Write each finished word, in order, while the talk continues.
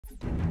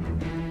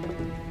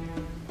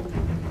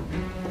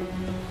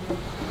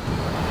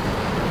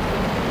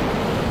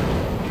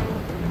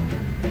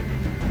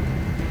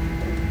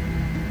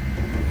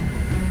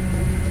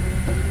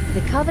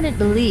Covenant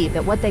believe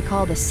that what they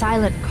call the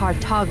silent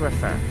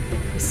Cartographer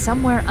is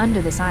somewhere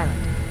under this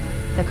island.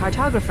 The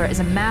Cartographer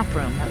is a map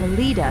room that will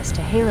lead us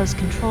to Halo's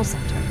control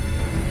center.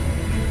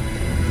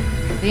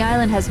 The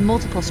island has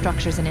multiple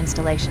structures and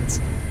installations.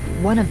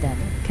 One of them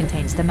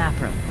contains the map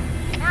room.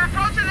 We're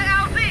approaching the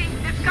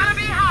LZ. It's gonna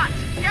be hot.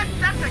 Get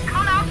set to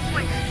cut out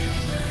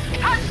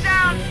swingers.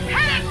 Touchdown!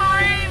 Hit it,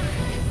 Marines!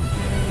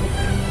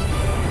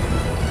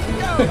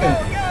 Go, go,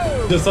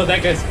 go! Just saw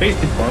that guy's face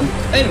deform.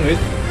 Anyways,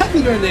 happy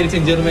New Year, ladies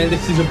and gentlemen.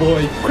 This is your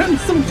boy,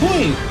 Crimson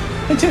Twin.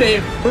 And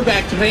today, we're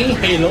back to playing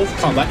Halo's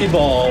Combat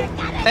Evolved.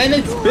 And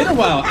it's been a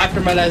while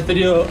after my last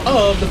video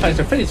of the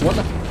Fighter Finish one.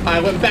 I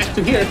went back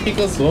to here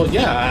because, well,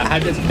 yeah, I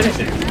had to finish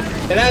it.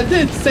 And I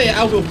did say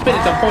I will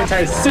finish the whole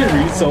entire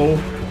series, so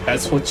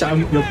that's what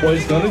your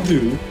boy's gonna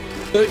do.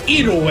 But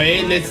either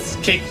way, let's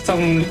kick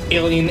some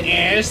alien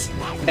ass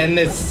and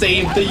let's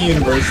save the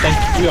universe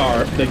like we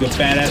are, like a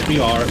badass we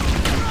are.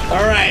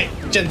 Alright,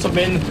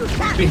 gentlemen,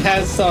 we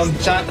have some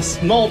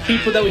small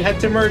people that we had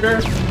to murder.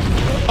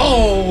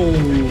 Oh,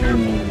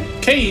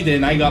 okay,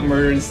 then I got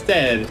murdered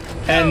instead.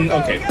 And,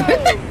 okay.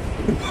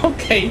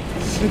 Okay,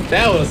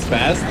 that was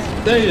fast.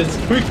 They just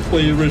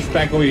quickly rushed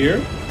back over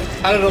here.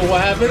 I don't know what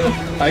happened.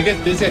 I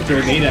guess this guy threw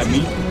a grenade at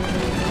me.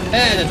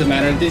 Eh, doesn't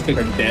matter. These guys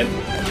are dead.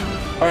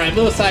 Alright,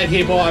 little side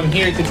people. I'm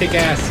here to kick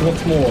ass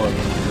once more.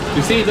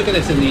 You see, look at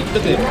this elite.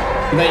 Look at him.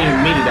 He's not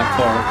even made it that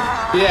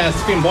far. Yeah,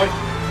 scream, boy.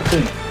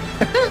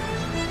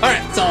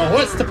 Alright, so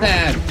what's the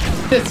plan?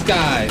 This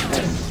guy.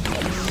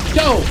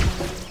 Go!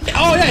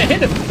 Oh, yeah,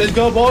 hit him. Let's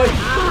go, boy.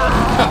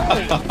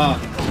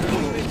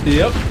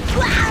 Yep.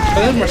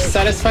 But then we're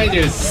satisfied.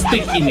 There's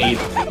stinky nade.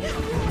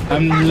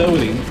 I'm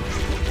loading.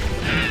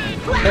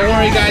 Don't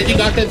worry, guys. You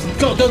got this.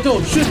 Go, go,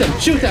 go. Shoot them.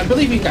 Shoot them.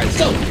 Believe me, guys.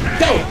 Go.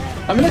 Go.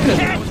 I'm looking at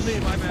him.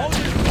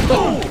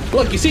 Look,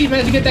 look. You see, you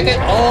managed to get that guy.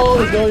 Oh,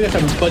 there's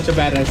going to a bunch of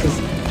badasses.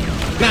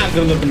 Nah, I'm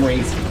going to look at the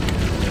Marines.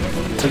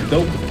 They're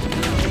dope.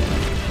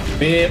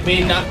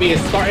 May not be a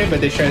Spartan,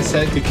 but they sure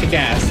said to kick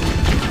ass.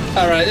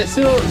 Alright, let's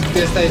still.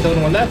 Guess there's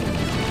only one left.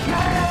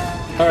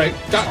 Alright,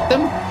 got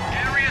them.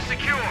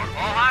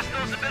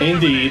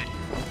 Indeed.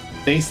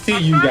 Thanks to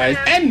you guys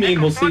and me,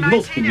 mostly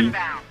me.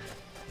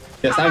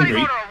 Yes, I'm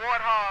great.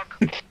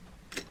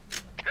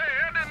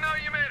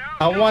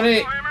 I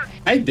wanted.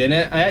 I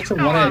didn't. I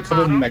actually wanted a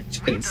couple of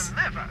McChickens.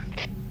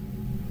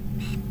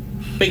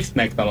 Fake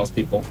McDonald's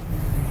people.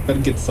 Better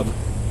get some.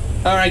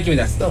 Alright, give me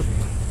that stuff.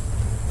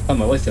 Oh,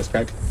 my voice just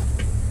cracked.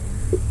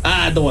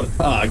 Ah, I don't want to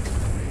talk.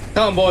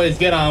 Come on, boys,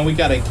 get on. We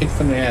gotta kick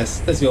some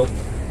ass. Let's go.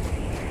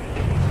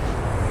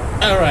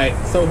 Alright,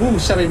 so who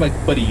shall be my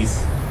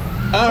buddies?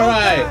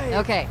 Alright.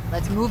 Okay,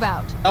 let's move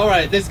out.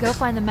 Alright, let's go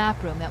find the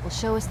map room that will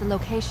show us the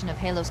location of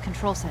Halo's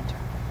control center.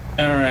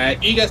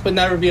 Alright, you guys will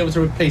never be able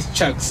to replace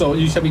Chuck, so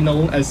you shall be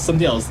known as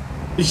something else.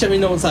 You shall be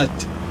known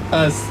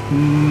as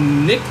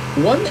Nick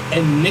 1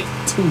 and Nick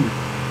 2.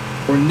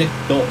 Or Nick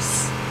 2.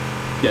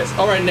 Yes,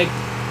 alright, Nick.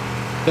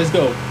 Let's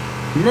go.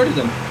 Murder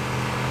them.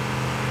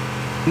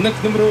 Nick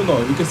numero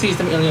uno. You can see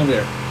some alien over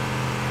there.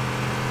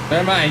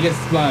 Never mind, I guess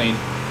it's blind.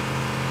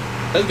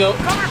 Let's go.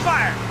 Cover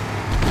fire!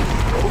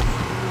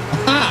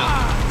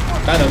 Ah!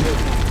 Got him.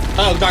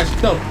 Oh gosh,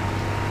 no.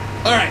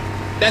 Alright,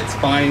 that's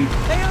fine.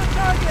 Stay on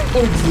target!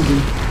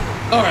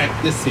 Oh, alright,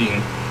 this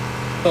scene.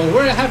 So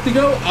where I have to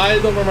go, I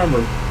don't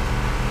remember.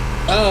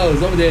 Oh,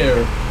 it's over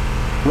there.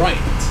 Right.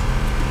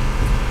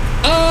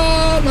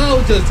 I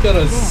was just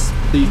gonna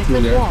sneak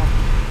through there.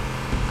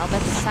 I'll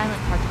bet the silent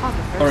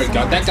Cartographer. Alright,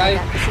 got that guy.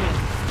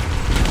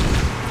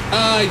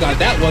 I got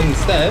that one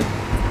instead.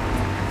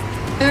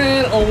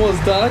 And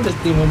almost done.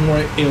 Just need one more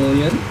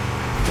alien.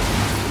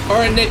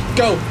 Alright, Nick,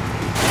 go.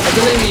 I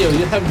believe you.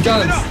 You have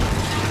guns.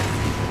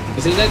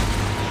 You see, Nick?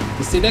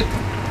 You see, Nick?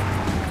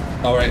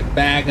 Alright,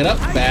 back it up.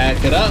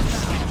 Back it up.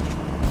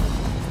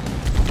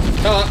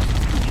 Come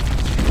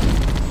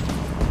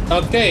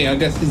on. Okay, I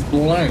guess he's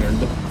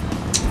blind.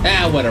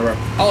 Ah, whatever.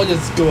 I'll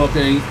just go up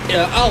there.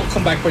 Yeah, I'll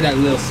come back for that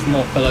little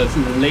small fella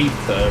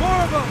later.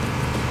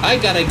 I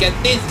gotta get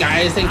these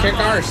guys and kick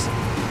ours.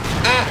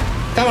 Ah,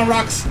 come on,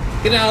 Rocks.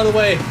 Get out of the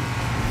way.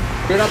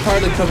 You're not part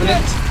of the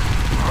Covenant.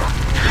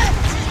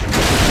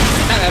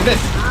 And I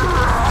missed.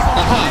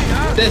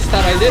 Aha! This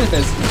time I didn't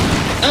miss.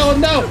 Oh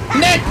no!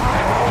 Nick!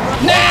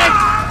 Nick!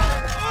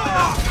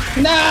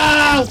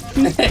 No!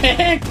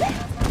 Nick!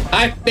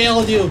 I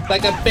failed you.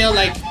 Like I failed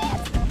like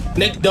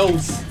Nick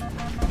knows.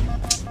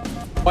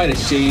 Quite a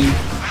shame.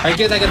 I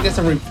guess I gotta get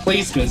some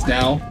replacements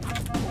now.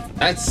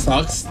 That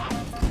sucks.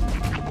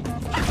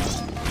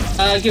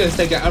 Give us a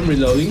second. I'm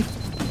reloading.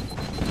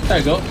 There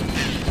we go.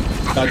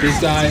 Got this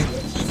guy.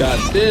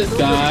 Got this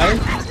guy.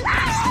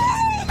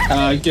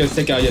 Give us a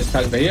second. I'll just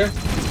cut right here.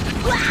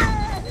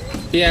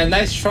 Yeah,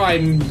 nice try,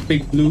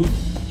 Big Blue.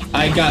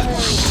 I got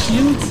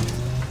shields.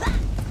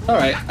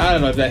 Alright, I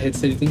don't know if that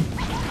hits anything.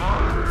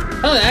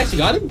 Oh, I actually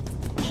got him?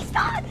 He's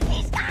gone!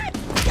 He's gone!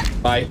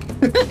 Bye.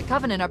 The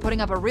Covenant are putting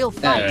up a real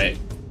fight. Alright.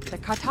 The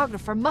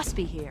Cartographer must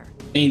be here.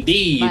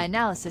 Indeed. My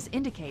analysis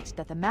indicates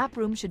that the map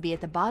room should be at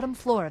the bottom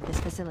floor of this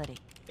facility.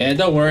 Yeah,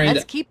 don't worry.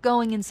 Let's keep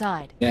going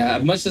inside. Yeah,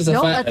 as much as I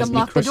Don't find let as them me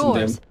lock the crushing them.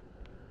 doors.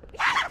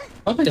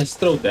 Why don't I just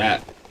throw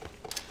that?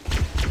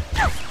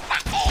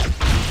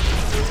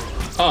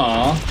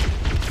 Aww.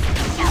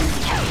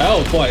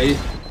 Oh boy.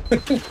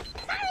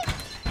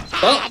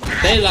 Well,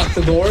 they locked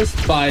the doors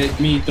by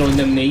me throwing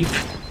them nades.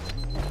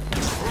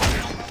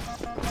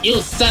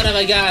 You son of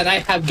a gun! I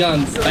have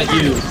guns, not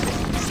you.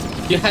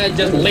 You had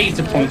just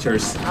laser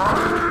pointers.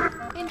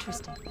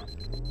 Interesting.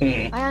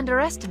 I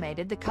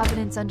underestimated the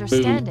Covenant's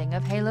understanding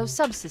of Halo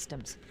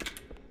subsystems.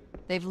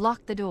 They've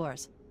locked the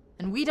doors,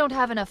 and we don't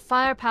have enough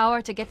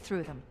firepower to get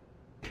through them.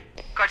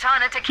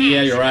 Cortana to Keys.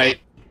 Yeah, you're right.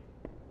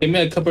 Give me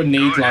a couple of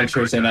nade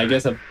launchers and I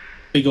guess a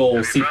big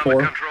old C4.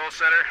 Control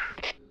center?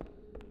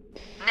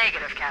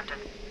 Negative, Captain.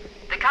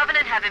 The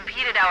Covenant have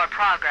impeded our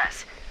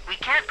progress. We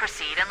can't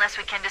proceed unless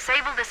we can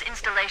disable this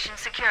installation's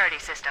security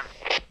system.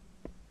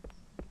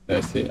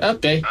 Let's see.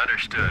 Okay.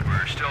 Understood.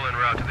 We're still en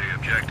route to the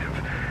objective.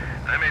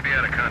 I may be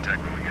out of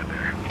contact when we get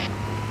there.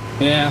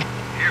 Yeah.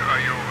 Here are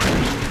your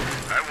orders.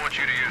 I want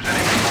you to use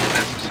any means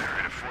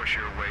necessary to force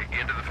your way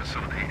into the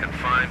facility and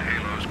find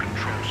Halo's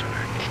control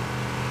center.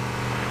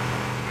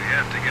 We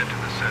have to get to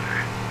the center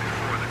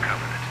before the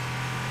Covenant.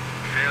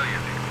 Failure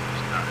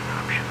is not an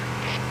option.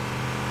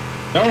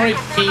 Don't worry,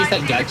 Keys, I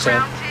gotcha.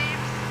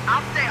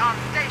 I'll stay on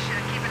station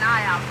and keep an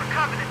eye out for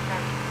Covenant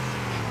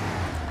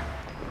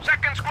forces.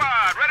 Second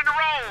squad, ready to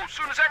roll as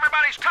soon as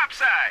everybody's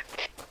topside.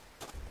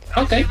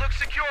 Okay. Looks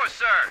secure,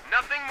 sir.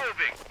 Nothing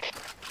moving.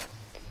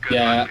 Good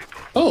Yeah. luck,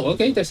 people. Oh,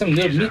 okay. There's some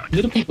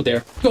little people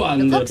there. Go on,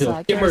 It little looks people.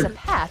 like Get there's a murdered.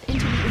 path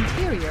into the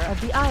interior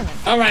of the island.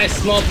 All right,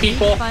 small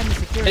people. Find the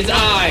security It's door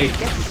I, and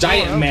get the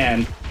Giant door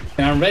Man,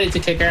 and I'm ready to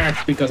kick ass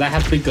because I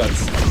have big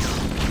guns.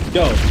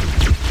 Yo.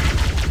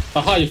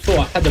 Aha, you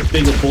fool! I had the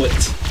bigger bullet.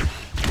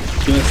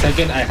 Give me a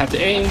second. I have to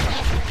aim.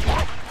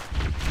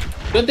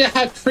 But they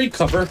have tree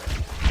cover.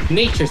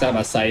 Nature's out of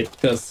my sight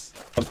because,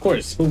 of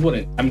course, who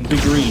wouldn't? I'm big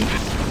green.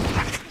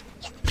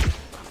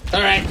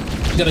 All right,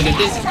 gonna get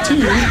this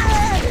too.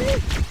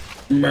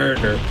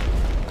 Murder.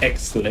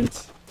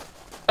 Excellent.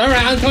 All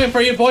right, I'm coming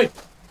for you, boy.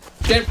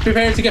 Get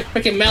prepared to get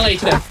freaking melee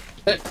to them.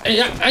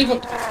 Yeah, I go.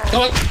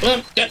 Come on,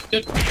 get.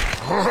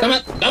 Come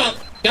on.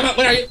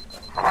 Where are you?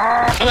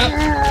 Come on.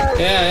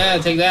 Yeah,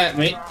 take that,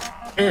 mate.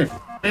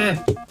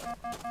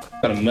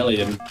 Gotta melee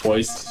them,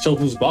 boys. Show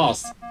who's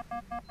boss.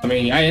 I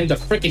mean, I am the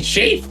freaking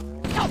chief.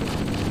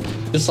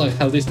 Just like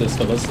how this does,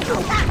 fellas.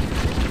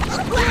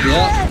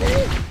 Yeah.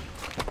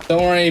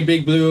 Don't worry,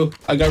 Big Blue.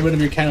 I got rid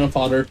of your cannon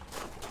fodder.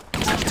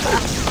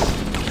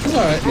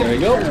 Alright, there we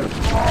go.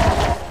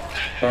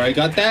 Alright,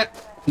 got that.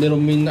 Little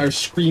men are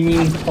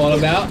screaming all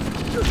about.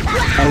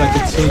 I like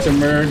to change to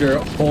murder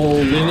whole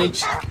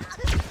lineage.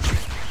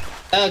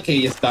 Okay,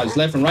 yes, dodge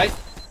left and right.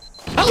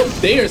 How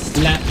dare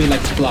slap me like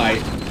a fly?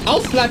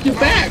 I'll slap you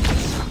back.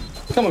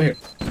 Come over here.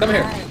 Come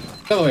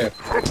over here.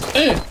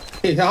 Hey,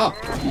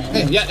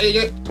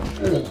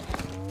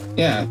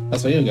 yeah,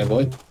 that's what you get,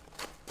 boy.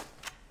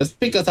 Just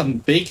because I'm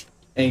big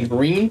and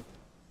green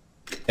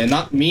and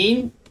not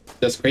mean,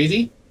 that's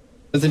crazy,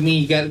 doesn't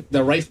mean you got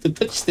the right to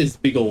touch this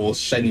big old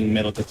shiny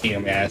metal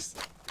titanium ass.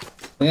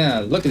 Yeah,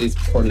 look at these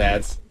poor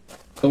lads.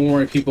 Don't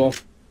worry, people.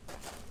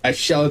 I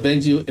shall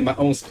avenge you in my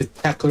own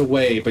spectacular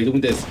way by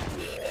doing this.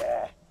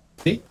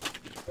 See?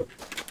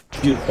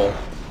 Beautiful.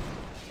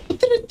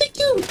 Thank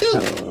you,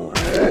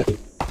 dude.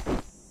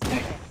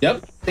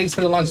 Yep, thanks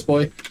for the lunch,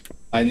 boy.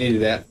 I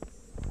needed that.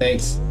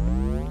 Thanks.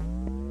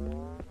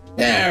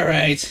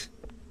 Alright.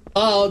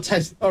 All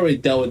types already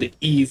dealt with the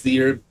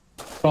easier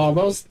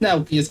problems. Now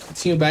we just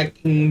continue back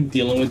in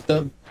dealing with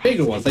the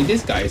bigger ones, like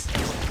these guys.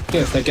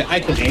 Yes, like I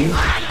could aim.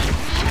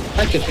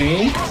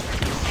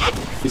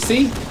 You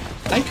see?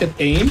 I could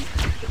aim.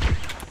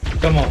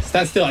 Come on,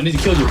 stand still. I need to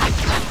kill you.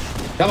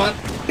 Come on.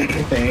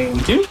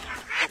 Thank you.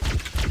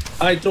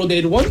 I throw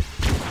the one.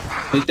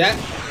 Like that.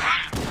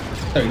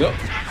 There we go.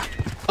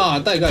 Oh, I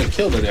thought I got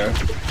killed there.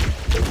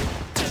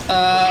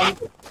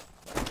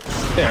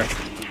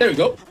 There we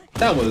go.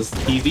 That was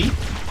easy.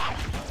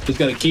 Just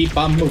gotta keep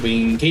on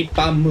moving,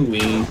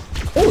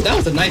 Oh, that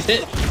was a nice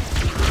hit.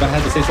 If I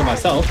had to say so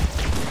myself.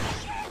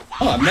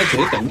 Oh, I meant to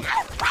hit them.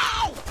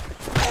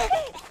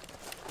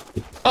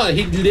 Oh,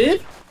 he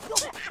lived?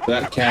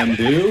 That can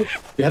do.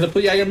 You had to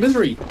put you out of your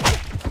misery.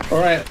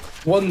 Alright,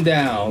 1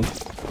 down. 2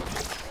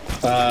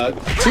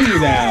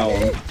 down.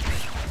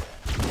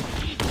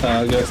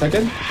 Give it a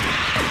second.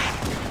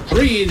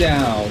 3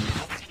 down.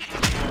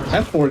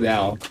 And 4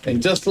 down.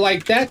 And just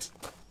like that,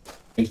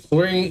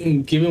 including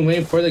and giving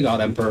way for the God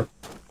Emperor.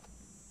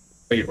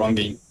 Wait, wrong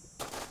game.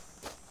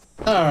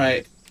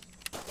 Alright.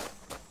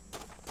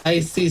 I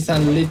see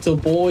some little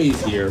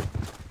boys here.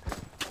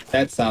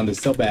 That sounded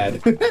so bad.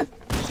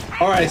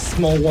 Alright,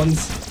 small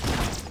ones.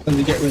 Let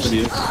me get rid of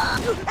you.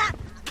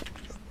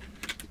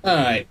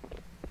 Alright.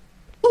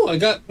 Oh, I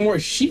got more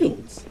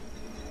shields.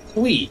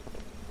 Sweet.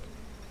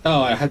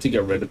 Oh, I had to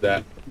get rid of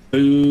that.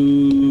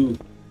 Boo.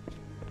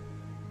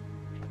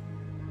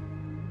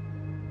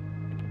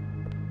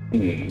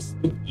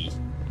 Spooky.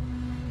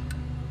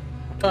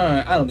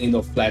 Alright, I don't need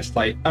no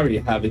flashlight. I already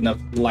have enough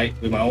light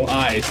with my own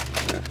eyes.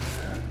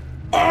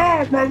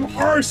 Oh, my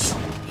arse!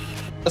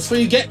 That's what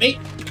you get, mate.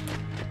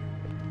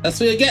 That's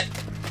what you get.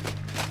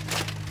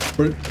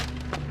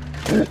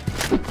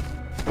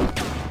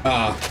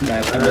 Ah,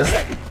 man, I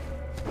missed.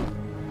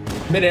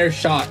 Mid-air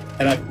shot,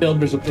 and I failed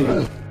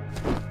miserably.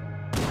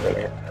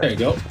 There you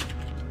go.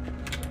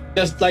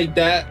 Just like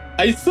that.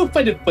 I still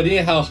find it funny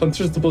how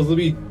Hunter's supposed to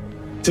be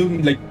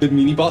doing like the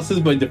mini bosses,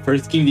 but in the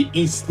first game they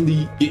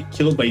instantly get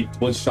killed by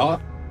one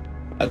shot.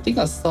 I think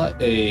I saw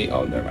a...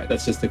 Oh, never mind.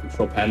 That's just the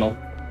control panel.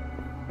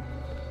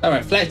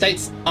 Alright,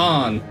 flashlights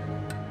on.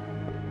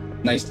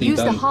 Nicely Use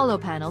done. the holo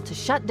panel to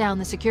shut down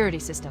the security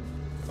system.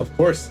 Of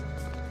course.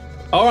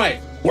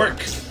 Alright,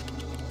 work.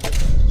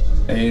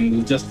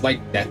 And just like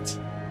that.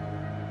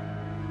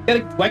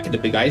 Gotta whack at the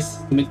big guys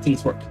to make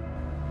things work.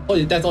 Oh,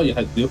 yeah, that's all you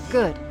have to do.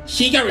 Good.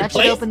 She got That should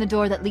replaced? open the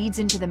door that leads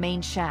into the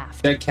main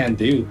shaft. That can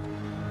do.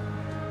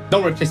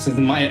 No replacements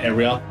in my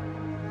area.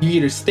 You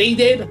either stay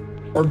dead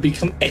or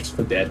become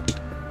extra dead.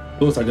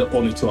 Those are the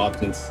only two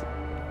options.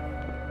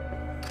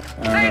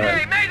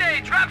 Mayday!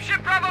 Mayday!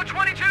 Dropship Bravo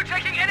 22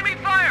 taking enemy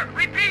fire!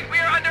 Repeat, we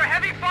are under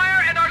heavy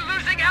fire and are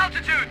losing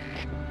altitude!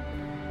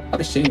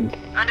 What a shame.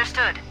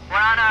 Understood. We're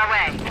on our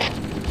way.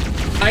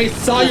 I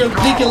saw your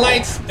blinking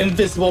lights,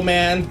 Invisible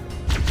Man.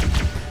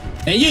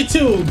 And you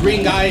too,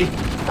 green guy.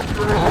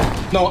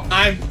 No,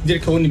 there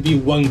can only be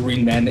one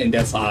green man, and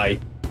that's I.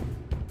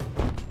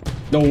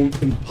 No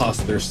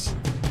imposters.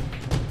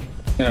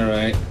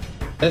 Alright.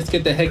 Let's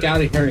get the heck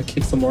out of here and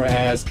kick some more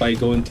ass by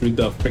going through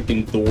the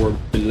freaking door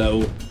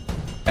below.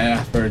 And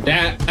after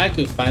that, I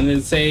could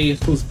finally say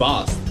who's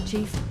boss.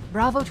 Chief,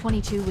 Bravo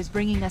 22 was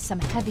bringing us some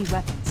heavy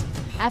weapons.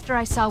 After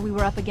I saw we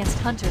were up against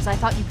hunters, I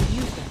thought you could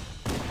use them.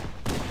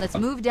 Let's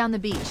move down the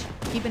beach.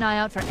 Keep an eye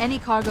out for any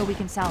cargo we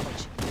can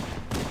salvage.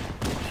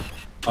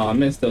 Oh, I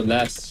missed the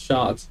last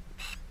shot.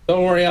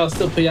 Don't worry, I'll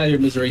still put you out of your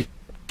misery.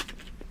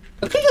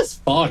 I could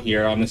just fall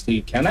here,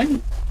 honestly. Can I? I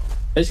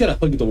just gotta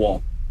hug the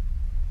wall.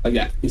 Like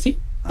that, you see?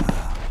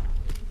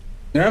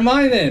 Never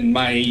mind then,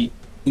 my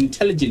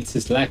intelligence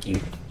is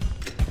lacking.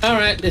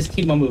 Alright, let's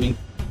keep on moving.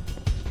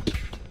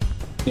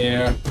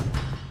 Yeah.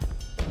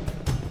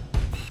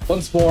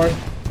 Once more,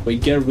 we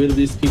get rid of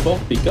these people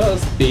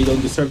because they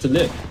don't deserve to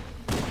live.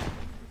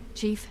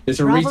 Chief, There's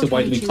a Bravo reason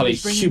why we 22 call it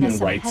was bringing human us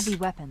some rights. heavy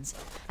weapons.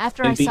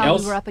 After Anything I saw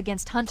else? we were up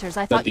against hunters,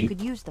 I thought you Nothing.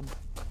 could use them.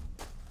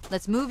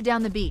 Let's move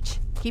down the beach.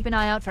 Keep an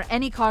eye out for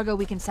any cargo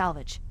we can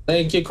salvage.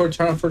 Thank you,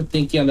 Cortana, for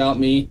thinking about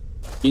me.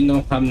 You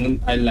know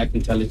I lack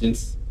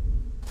intelligence.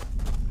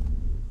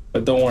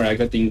 But don't worry, I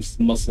got these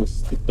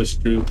muscles to push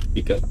through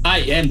because I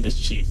am the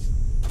chief.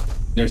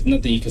 There's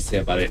nothing you can say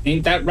about it.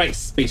 Ain't that right,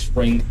 Space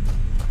Ring?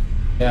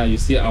 Yeah, you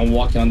see I'm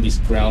walking on these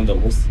ground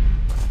levels.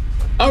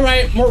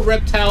 Alright, more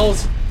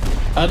reptiles.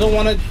 I don't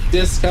want a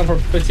discount for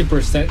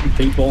 50% in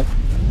people.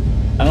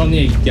 I don't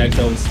need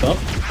gecko and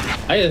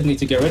stuff. I just need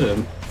to get rid of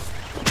them.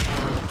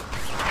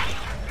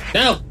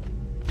 Now!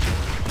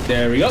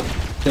 There we go.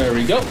 There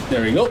we go.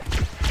 There we go.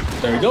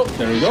 There we go.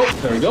 There we go.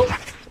 There we go.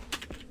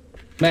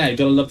 Man, you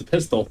gotta love the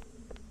pistol.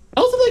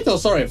 I also like the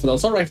assault rifle. The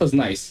assault rifle is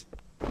nice.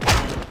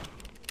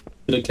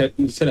 You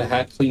should have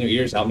had clean your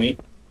ears out, mate.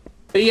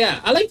 But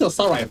yeah, I like the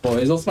assault rifle.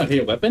 It's also my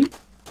favorite weapon.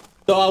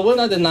 Though I will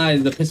not deny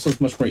the pistol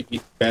is much more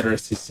better.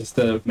 It's just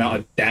the amount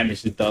of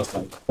damage it does.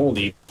 Like,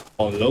 holy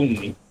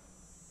baloney.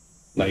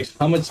 Like,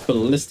 how much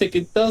ballistic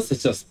it does,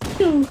 it's just...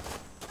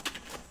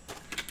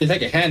 It's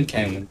like a hand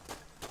cannon.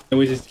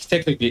 Which it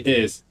technically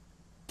is.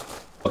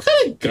 What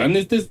kind of gun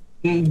is this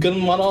gun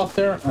model off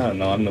there? I don't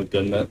know, I'm no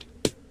gun nut.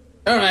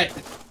 Alright.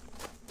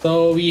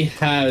 So we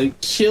have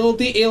killed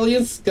the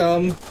alien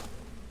scum.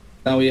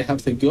 Now we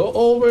have to go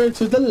over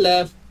to the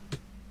left.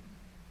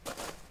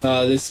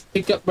 Let's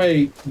pick up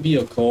my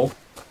vehicle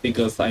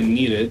because I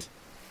need it.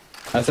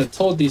 As I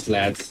told these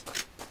lads,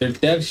 their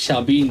death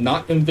shall be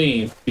not in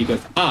vain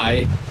because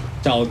I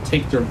shall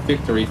take their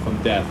victory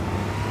from death.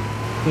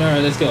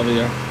 Alright, let's go over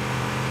there.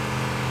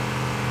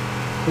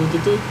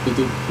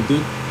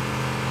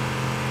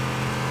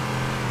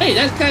 Hey,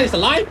 that guy is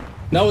alive?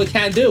 No, we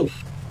can't do.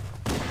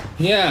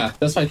 Yeah,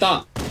 that's what I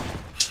thought.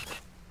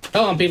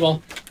 Come on,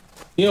 people.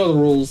 You know the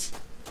rules.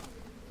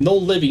 No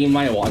living in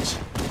my watch.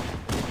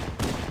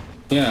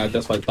 Yeah,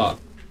 that's what I thought.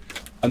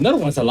 Another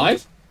one's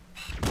alive?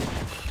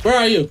 Where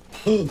are you?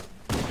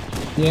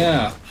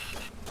 Yeah.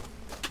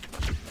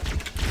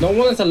 No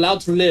one is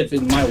allowed to live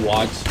in my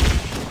watch.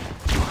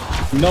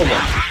 No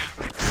one.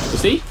 You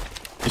see?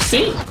 You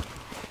see?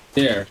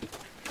 There.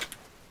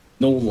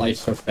 No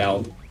lives are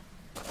found.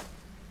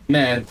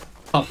 Man,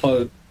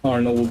 Papa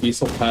Arnold will be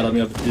so proud of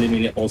me of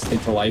eliminating all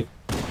states of life.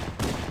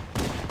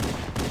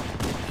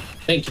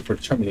 Thank you for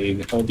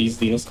terminating all these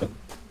deals.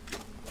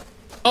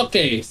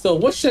 Okay, so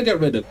what should I get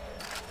rid of?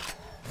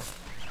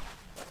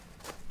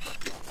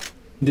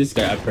 This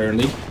guy,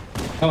 apparently.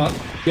 Come on,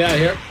 get out of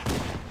here.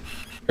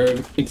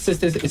 Her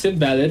existence is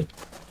invalid.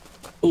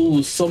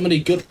 Ooh, so many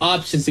good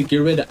options to get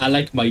rid of. I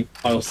like my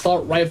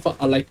assault rifle.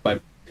 I like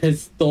my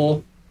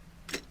pistol.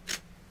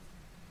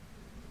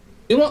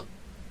 You know what?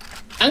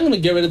 I'm gonna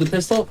get rid of the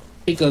pistol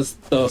because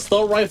the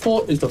assault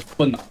rifle is the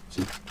fun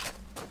option.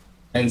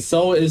 And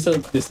so is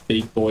this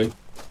big boy.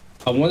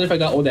 I wonder if I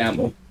got all the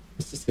ammo.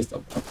 Let's just get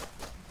some.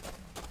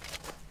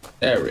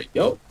 There we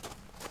go.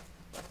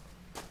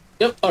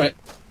 Yep, alright.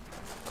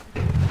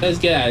 Let's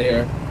get out of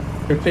here.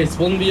 Replace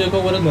one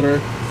vehicle with another.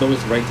 It's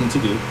always the right thing to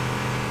do.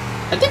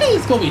 I think I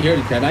just go over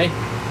here, can I?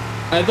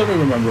 I don't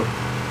remember.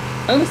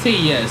 I'm gonna say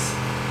yes.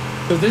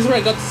 Because this is where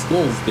I got the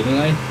skulls, didn't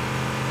I?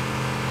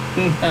 I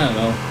don't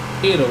know.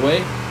 Either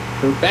way,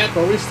 we're back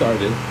where we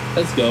started.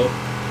 Let's go.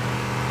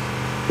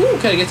 Ooh,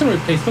 can I get some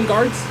replacement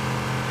guards?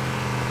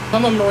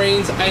 Come on,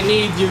 Marines, I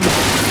need you.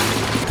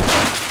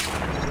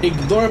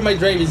 Ignore my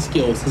driving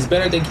skills. It's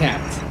better than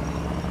Cat.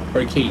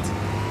 Or Kate.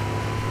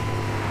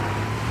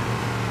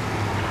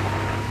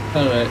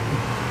 Alright.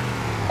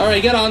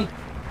 Alright, get on.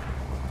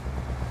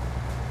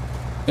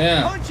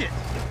 Yeah.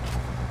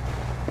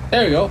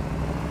 There we go.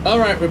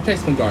 Alright,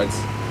 replacement guards.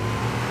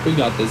 We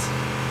got this.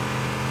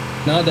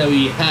 Now that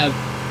we have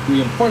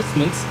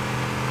reinforcements,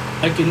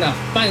 I can now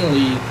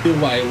finally do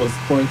what I was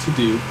born to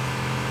do.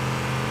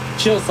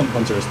 Kill some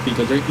hunters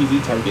because they're easy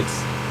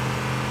targets.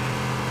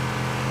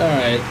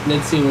 Alright,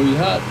 let's see what we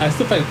have. I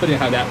still find it funny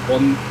how that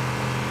one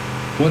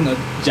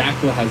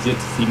jackal has yet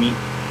to see me.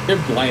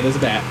 They're blind as a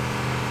bat.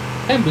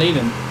 Can't blame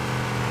them.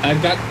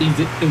 I've got these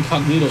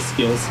incognito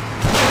skills.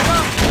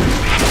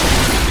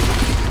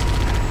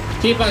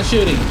 Keep on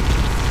shooting.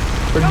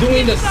 We're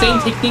doing the same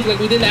technique like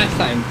we did last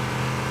time.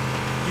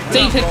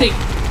 Same technique.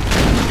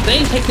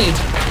 Same technique.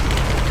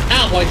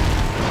 Ow, boy.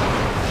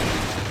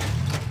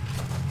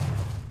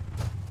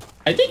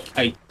 I think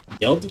I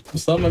yelled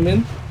some I'm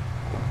in.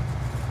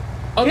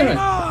 Oh, no.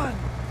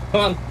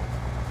 Come on.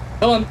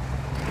 Come on.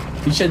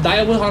 We should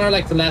die with honor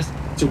like the last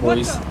two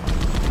boys.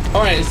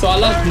 Alright, so I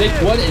lost Nick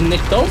 1 and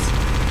Nick Dose.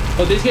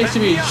 So this guy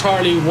should be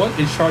Charlie 1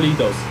 and Charlie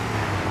Dose.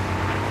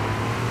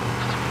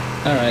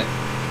 Alright.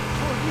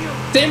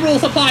 Same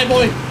rules apply,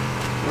 boy!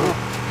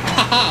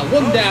 Haha,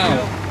 one down.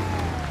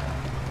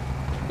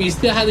 We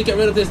still have to get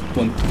rid of this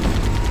one.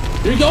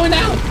 You're going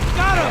out!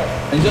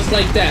 And just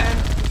like that.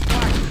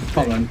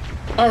 Come on.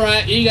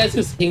 Alright, you guys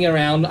just hang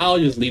around. I'll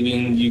just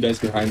leaving you guys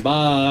behind.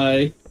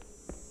 Bye.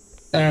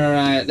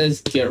 Alright, let's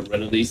get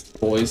rid of these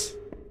boys.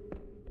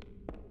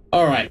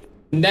 Alright.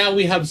 Now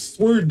we have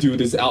Sword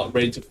Dude is out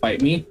ready to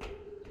fight me.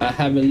 I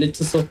have a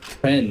little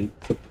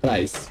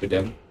surprise for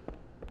them.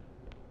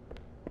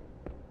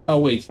 Oh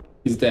wait,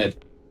 he's dead.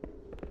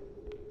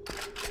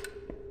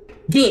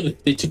 Good,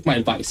 they took my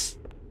advice.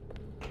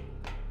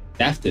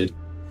 Dafted.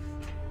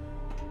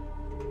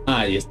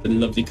 Ah yes, the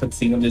lovely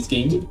cutscene of this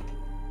game.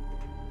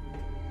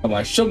 Come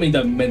on, show me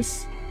the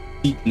immense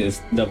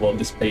deepness level of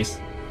this place.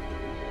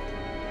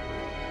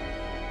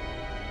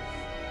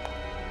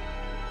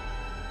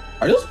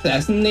 Are those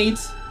plasma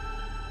nades?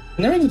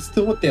 I never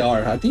understood what they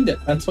are. I think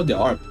that's what they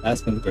are,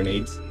 plasma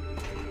grenades.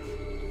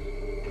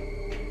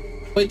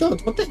 Wait, no,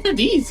 what the heck are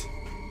these?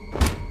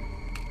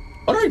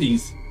 What are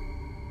these?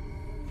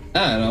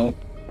 I don't know.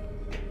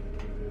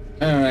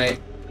 Alright.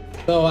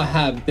 So I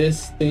have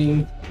this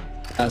thing.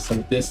 I have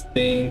some this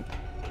thing.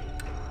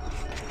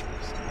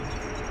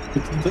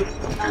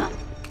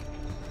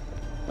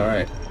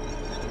 Alright.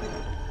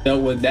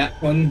 Dealt with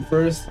that one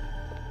first.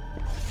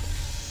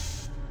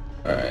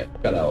 Alright,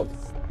 gotta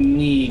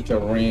sneak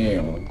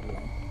around.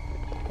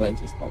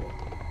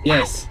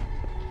 Yes.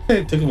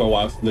 It took him a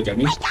while to look at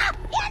me. Wake up!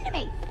 The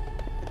enemy!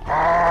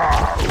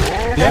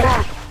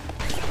 Yep.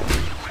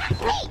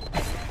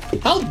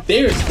 How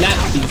dare you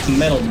slap these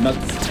metal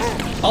nuts?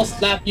 I'll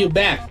slap you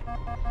back.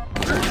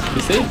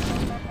 You see?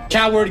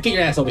 Coward, get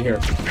your ass over here.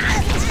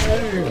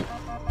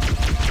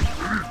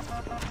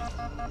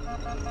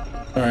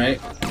 Alright.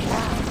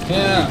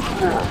 Yeah.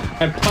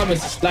 I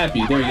promise to slap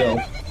you. There you go.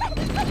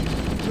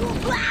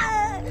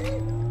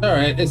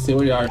 Alright, let's see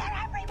where you are.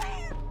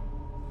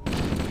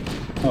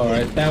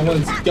 Alright, that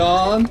one's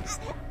gone.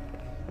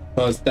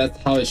 Because that's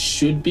how it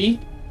should be.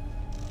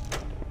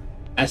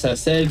 As I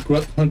said,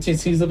 grunt hunting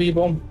season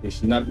people, they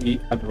should not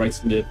have the rights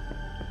to live.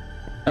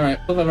 Alright,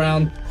 move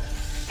around.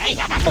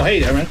 Oh, hey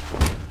there, man.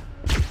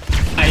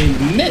 I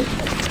missed.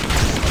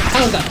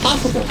 How is that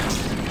possible?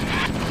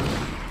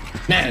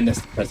 Man,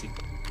 that's depressing.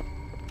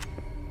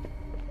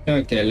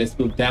 Okay, let's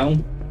move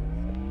down.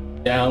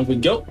 Down we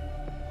go.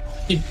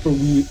 Deeper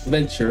we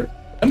venture.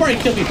 I'm already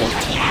kill people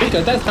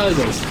because that's how it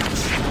goes.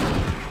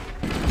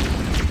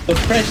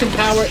 Suppression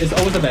power is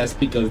always the best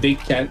because they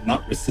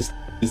cannot resist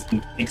this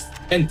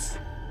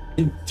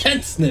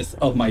intenseness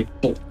of my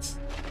bolts.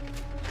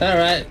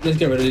 Alright, let's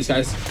get rid of these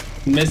guys.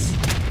 Miss.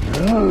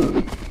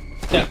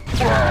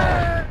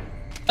 Yeah.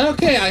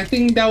 Okay, I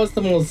think that was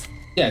the most...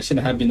 Yeah, I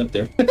shouldn't have been up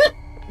there.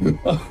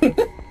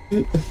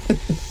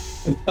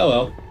 Oh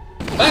well.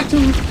 Back to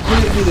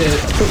the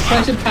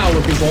suppression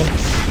power, people.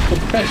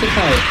 Suppression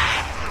power.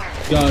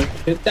 Go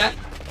hit that.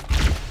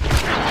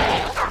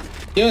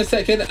 Give me a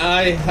second.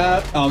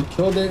 I'll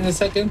kill it in a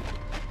second.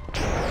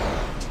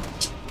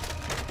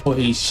 Oh,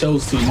 he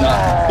shows you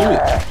not do it.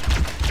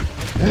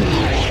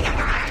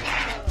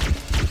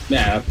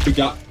 Man, I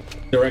forgot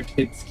direct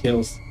hits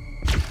kills.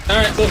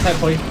 Alright, go ahead,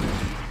 boy.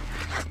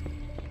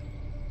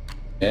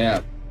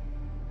 Yeah.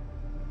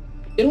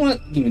 You don't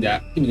want. Give me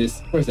that. Give me this.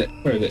 Where is it?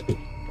 Where is it?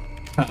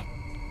 Huh.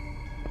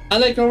 I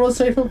like a road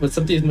rifle, but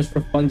something is much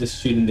more fun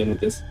just shooting them with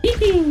this.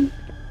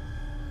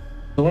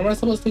 So where am I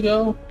supposed to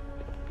go?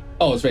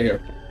 Oh, it's right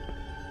here.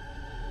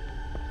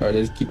 Alright,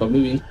 let's keep on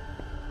moving.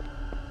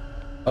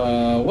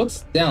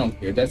 What's down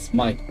here? That's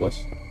my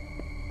question.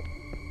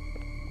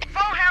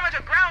 Full hammer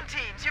to ground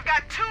teams. You've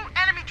got 2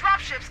 enemy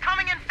dropships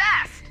coming in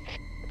fast.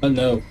 Oh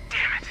no.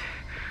 Damn it.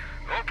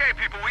 Okay,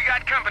 people, we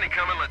got company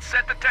coming. Let's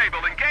set the table.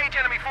 Engage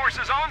enemy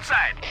forces on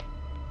site.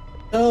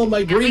 Oh, my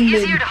It'll be green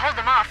easier men. to hold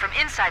them off from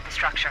inside the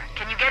structure.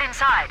 Can you get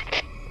inside?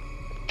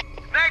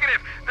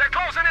 Negative. They're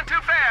closing in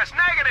too fast.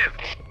 Negative.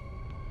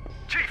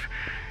 Chief,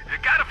 you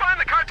gotta find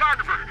the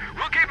cartographer.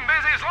 We'll keep him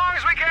busy as long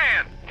as we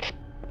can.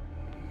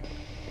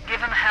 Give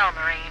him hell,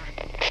 Marine.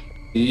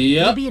 We'll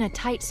Yep. be in a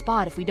tight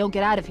spot if we don't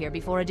get out of here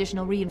before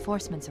additional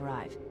reinforcements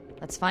arrive.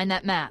 Let's find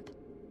that map.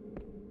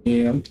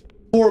 Yeah.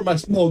 Poor my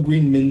small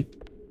green men.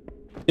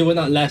 They will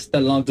not last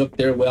that long up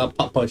there while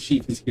Papa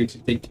Chief is here to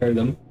take care of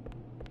them.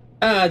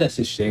 Ah, that's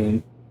a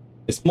shame.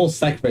 A small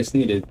sacrifice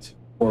needed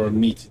for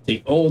me to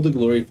take all the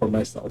glory for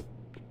myself.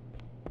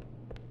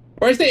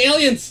 Where's the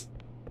aliens?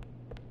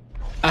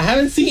 I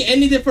haven't seen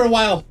any of them for a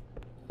while.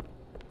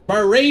 My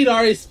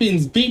radar is been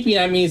beeping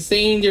at me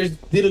saying there's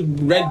little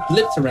red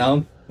blips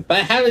around, but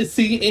I haven't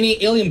seen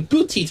any alien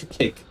booty to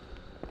kick.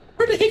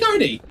 Where the heck are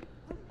they?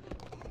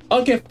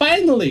 Okay,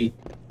 finally!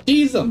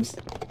 Jesus!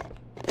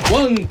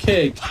 1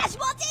 kick.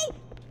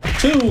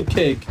 2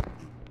 kick.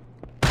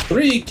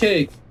 3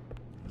 kick.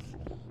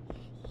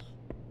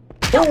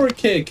 4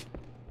 kick.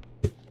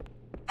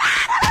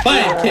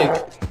 5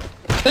 kick.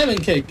 7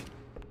 kick.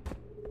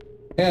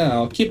 Yeah,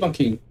 I'll keep on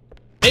kicking.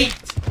 8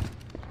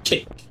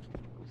 kick.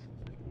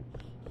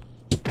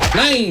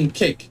 9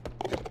 kick.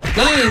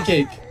 9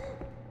 kick.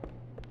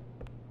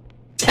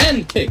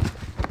 10 kick.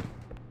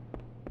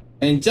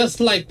 And just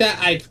like that,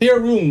 I clear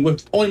room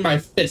with only my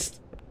fist.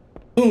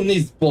 Who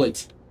needs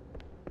bullets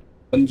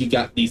when you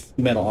got these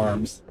metal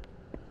arms?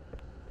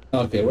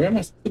 Okay, where am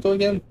I supposed to go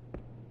again?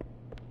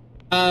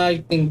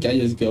 I think I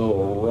just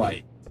go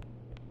right.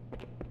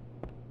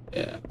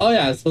 Yeah. Oh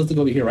yeah, I'm supposed to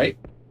go over here, right?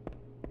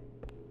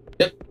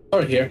 Yep,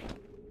 over here.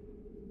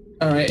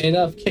 Alright,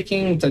 enough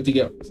kicking. Time to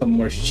get some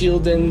more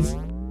shieldings.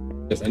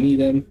 Because I need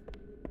them.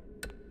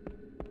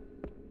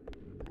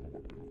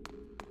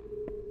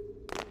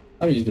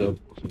 I'm just gonna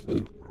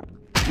food.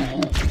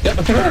 Yep.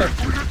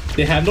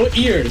 They have no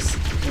ears,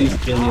 these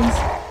aliens.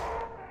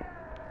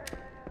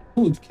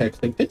 Food, can I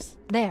click this?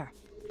 There.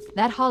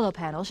 That holo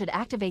panel should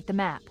activate the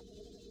map.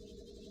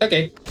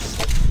 Okay.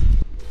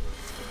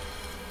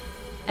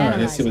 Alright,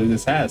 let's see what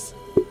this has.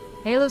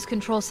 Halo's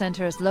control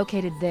center is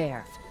located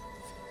there.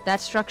 That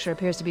structure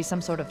appears to be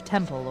some sort of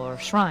temple or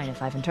shrine,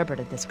 if I've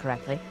interpreted this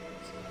correctly.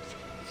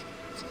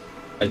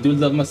 I do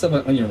love myself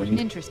an onion ring.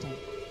 Interesting.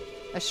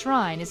 A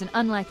shrine is an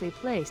unlikely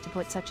place to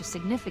put such a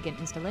significant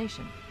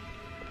installation.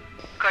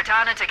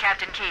 Cortana to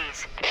Captain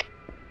Keyes.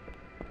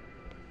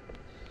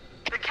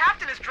 The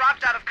captain has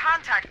dropped out of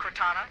contact,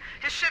 Cortana.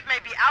 His ship may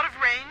be out of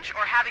range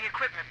or having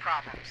equipment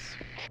problems.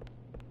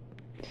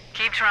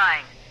 Keep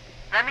trying.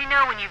 Let me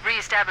know when you've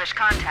re-established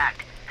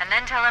contact, and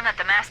then tell him that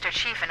the Master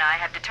Chief and I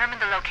have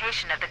determined the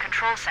location of the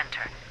control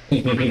center.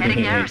 We'll be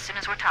heading there as soon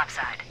as we're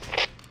topside.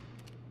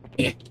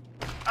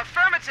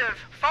 Affirmative.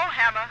 Full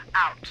hammer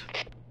out.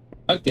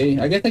 Okay,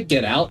 I guess I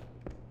get out.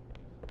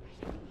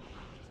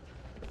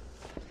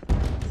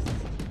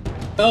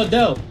 Oh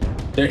no,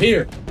 they're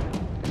here.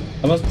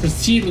 I must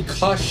proceed with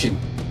caution.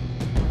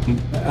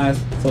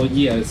 So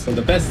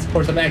the best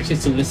course of action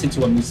is to listen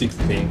to what music's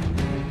playing.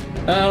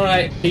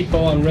 Alright,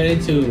 people, I'm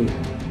ready to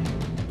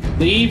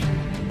leave.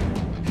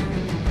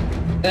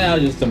 I'll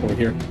just jump over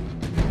here.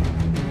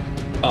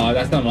 Oh,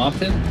 that's not an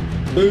option?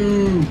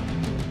 Boo!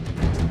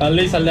 At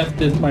least I left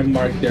my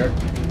mark there.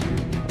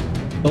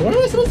 So where am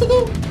I supposed to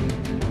go?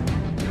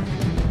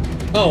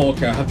 Oh,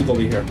 okay, I have to go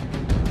over here.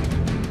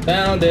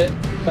 Found it.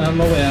 Found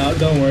my way out.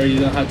 Don't worry, you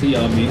don't have to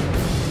yell at me.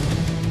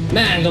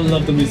 Man, I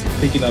love the music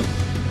picking up.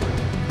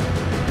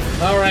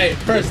 Alright,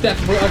 first step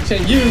for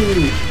action,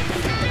 you!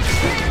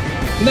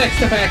 Next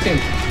step action,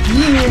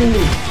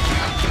 you!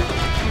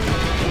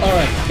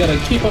 Alright, gotta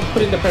keep on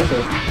putting the pressure.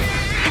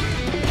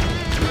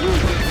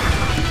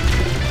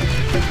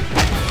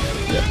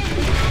 Yeah.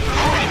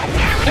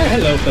 Hey,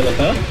 hello,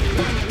 Philippa.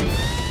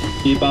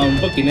 Keep on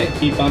booking it,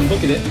 keep on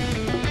booking it.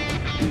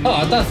 Oh,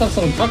 I thought I saw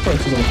some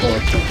cockroaches on the floor.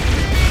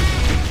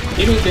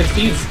 Even if there's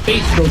these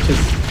space roaches.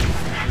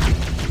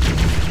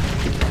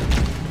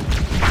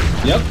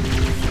 Yep.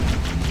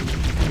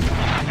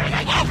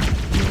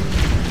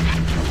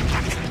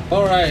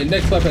 Alright,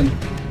 next weapon.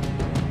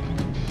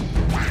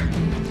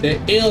 The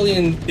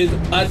alien is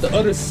at the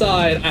other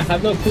side. I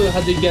have no clue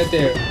how to get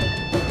there.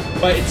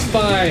 But it's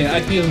fine.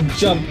 I can just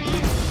jump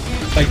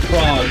like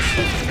frogs.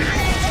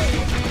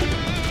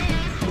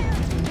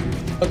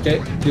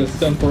 Okay, just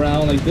jump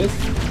around like this.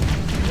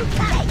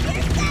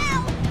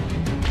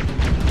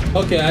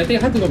 Okay, I think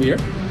I have to go over here.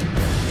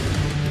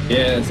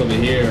 Yeah, it's over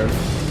here.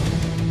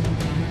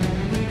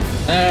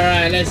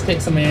 Alright, let's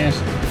kick some ass.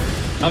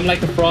 I'm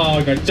like a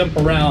frog, I jump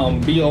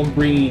around, be all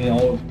green,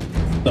 all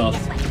stuff.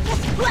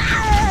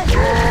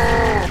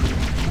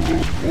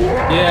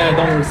 Yeah,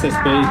 don't resist,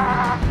 babe.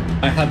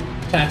 I have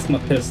plasma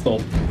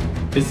pistol.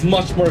 It's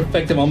much more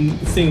effective on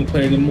single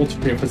player than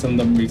multiplayer for some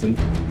dumb reason.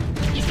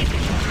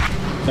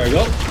 There we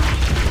go.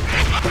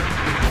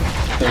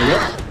 There we go.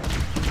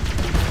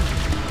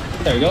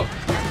 There we go.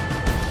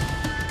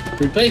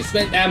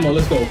 Replacement ammo,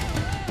 let's go.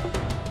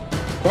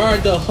 Where are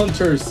the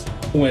hunters'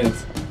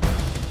 wins?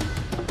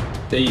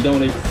 They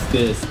don't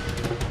exist.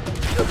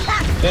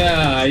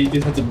 Yeah, you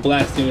just have to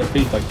blast in your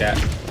face like that.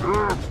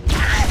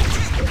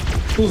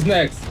 Who's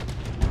next?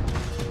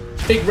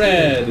 Big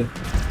Red.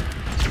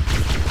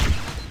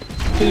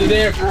 Are you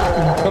there?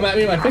 Come at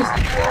me in my face.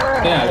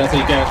 Yeah, that's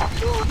what you get.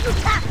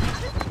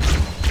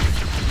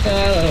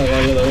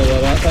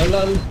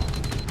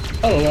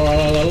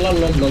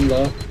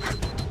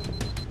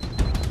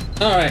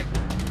 Alright.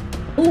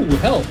 Ooh,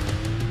 help.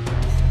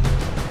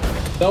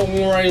 Don't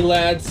worry,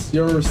 lads.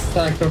 Your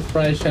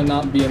sacrifice shall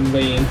not be in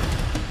vain.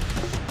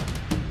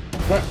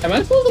 Where, am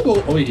I supposed to go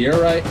over here,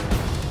 right?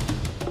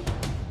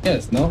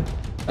 Yes, no?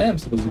 I am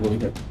supposed to go over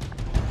here.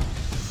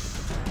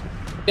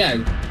 Yeah.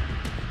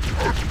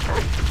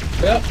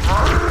 Yep.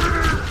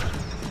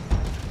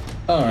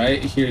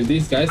 Alright, here's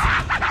these guys.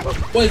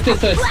 What is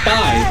this, a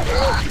spy?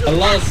 A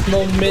lot of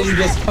snowmen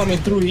just coming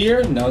through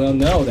here? No, no,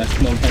 no,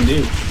 that's no can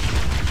do.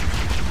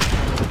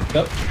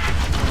 Yep.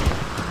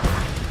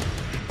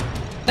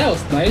 That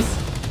was nice.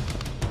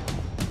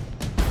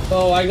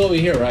 Oh, I go over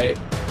here, right?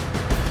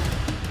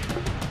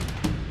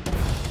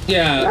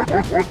 Yeah.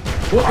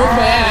 Whoop my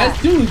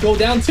ass, dude, go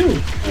down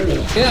too.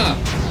 Yeah.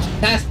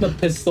 Plasma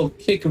pistol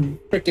kick a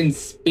freaking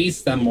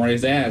space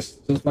samurai's ass.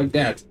 Just like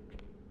that.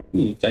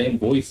 Ooh, giant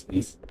voice,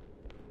 please.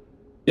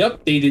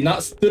 Yep, they did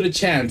not stand a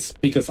chance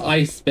because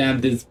I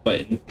spammed this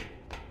button.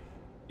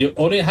 You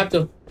only have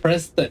to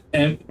press the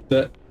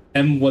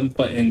M1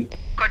 button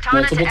Cortana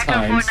multiple to Echo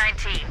times.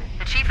 419.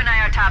 The Chief and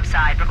I are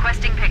topside,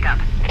 requesting pickup.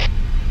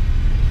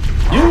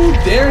 You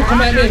dare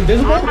come at me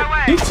invisible?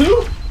 You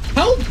too?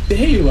 How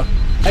dare you?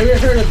 I ever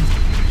heard of...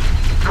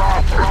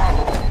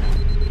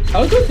 I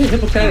was going to say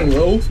Hippocratic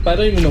Oath, but I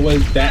don't even know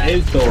what that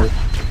is, so...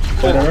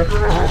 Whatever.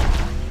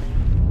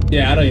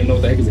 Yeah, I don't even know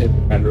what the heck is a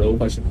Hippocratic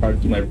Oath. I should probably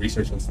do my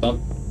research and stuff.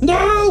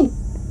 No!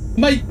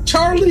 My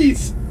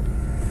Charlies!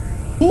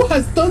 Who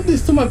has done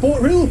this to my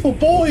beautiful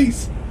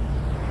boys?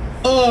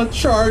 Oh,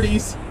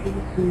 Charlies.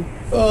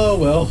 Oh,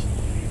 well.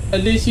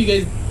 At least you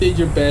guys did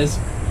your best.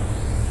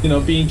 You know,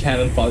 being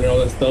cannon fodder and all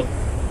that stuff.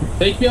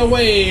 Take me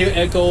away,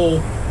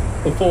 Echo.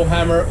 The full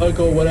hammer,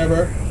 Echo,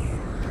 whatever.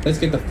 Let's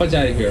get the fudge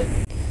out of here.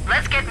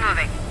 Let's get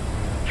moving.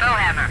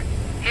 Foehammer,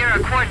 here are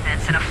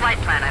coordinates and a flight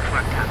plan I've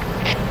worked up.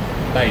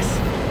 Nice.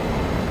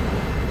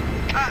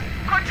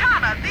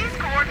 Cortana, these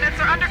coordinates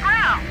are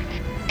underground.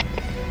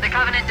 The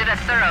Covenant did a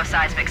thorough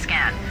seismic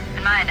scan,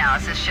 and my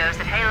analysis shows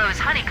that Halo is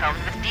honeycombed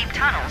with deep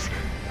tunnels,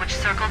 which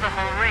circle the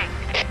whole ring.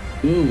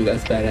 Ooh,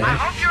 that's I badass.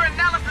 hope your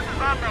analysis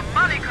is on the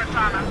money,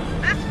 Cortana.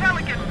 This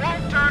pelican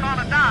won't turn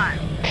on a dime.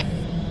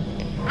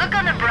 Look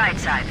on the bright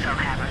side,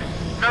 Foehammer.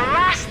 The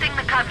last thing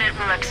the Covenant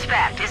will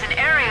expect is an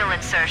aerial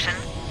insertion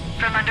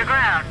from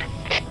underground.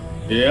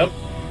 Yep.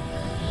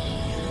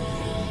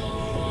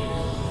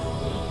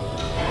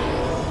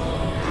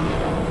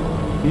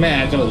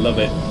 Man, I'm gonna love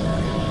it.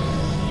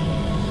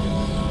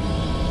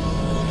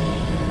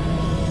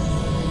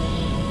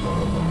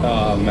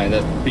 Oh man,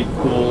 that's pretty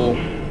cool.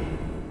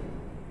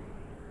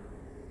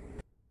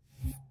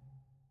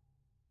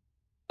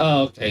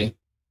 Oh, okay.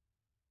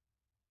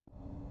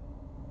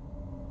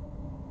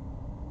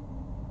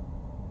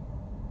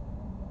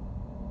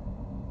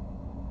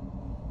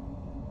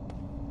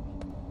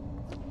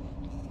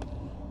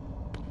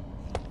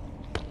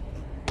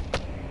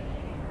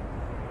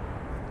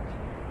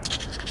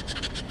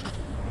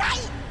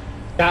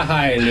 Got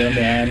high, little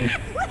man.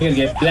 You're gonna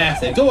get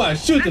blasted. Go on,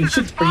 shoot them,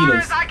 shoot the As far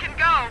burritos. as I can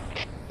go.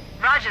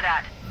 Roger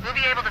that. We'll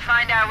be able to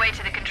find our way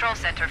to the control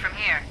center from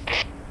here.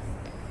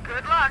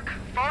 Good luck.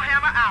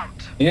 Foehammer out.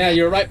 Yeah,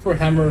 you're right, for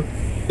Hammer.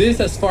 This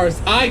is as far as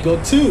I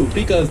go too,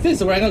 because this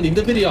is where I'm gonna leave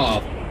the video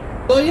off.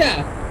 So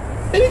yeah,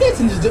 if you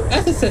guys enjoyed,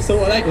 as I said, so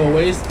like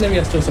always, let me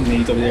just throw some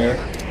nerds over there.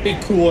 Be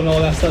cool and all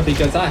that stuff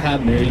because I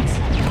have nerds.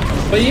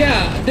 But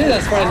yeah, this is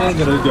as far as I'm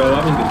gonna go.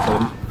 I've been good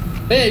fun.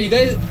 But yeah, you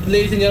guys,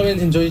 ladies and gentlemen,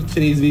 enjoyed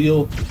today's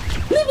video.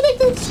 Leave a like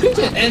down in the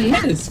description, and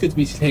man, it's good to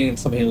be playing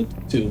some Halo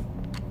 2. You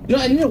know,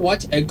 I need to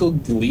watch Echo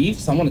leave,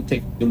 so I want to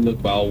take a good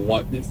look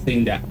while this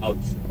thing that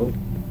outro.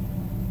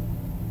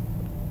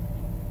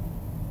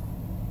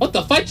 What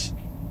the fudge?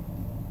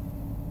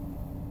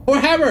 Or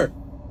Hammer!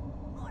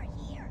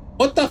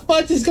 What the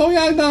fudge is going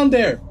on down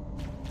there?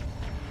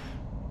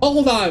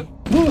 Hold on,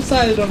 move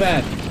aside, little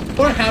man.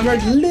 Or Hammer,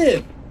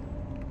 live!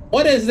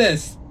 What is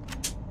this?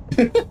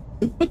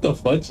 What the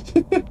fudge?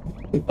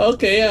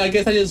 Okay, I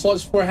guess I just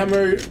watched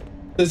Hammer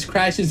just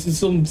crash into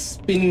some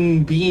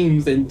spinning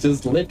beams and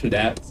just live through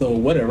that, so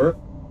whatever.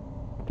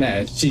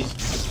 Man, she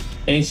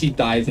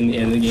dies in the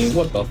end of the game.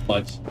 What the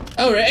fudge?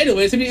 Alright,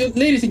 anyways, if you,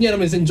 ladies and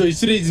gentlemen, enjoyed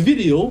today's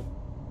video,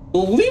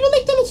 leave a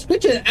like down the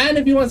description, and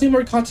if you want to see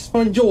more content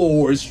from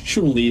yours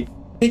truly,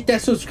 hit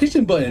that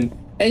subscription button.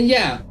 And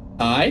yeah,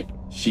 I,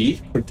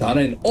 she,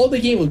 Cortana, and all the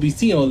game will be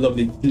seeing all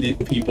lovely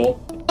little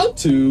people. Up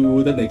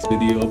to the next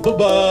video. Bye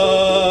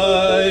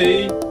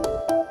bye.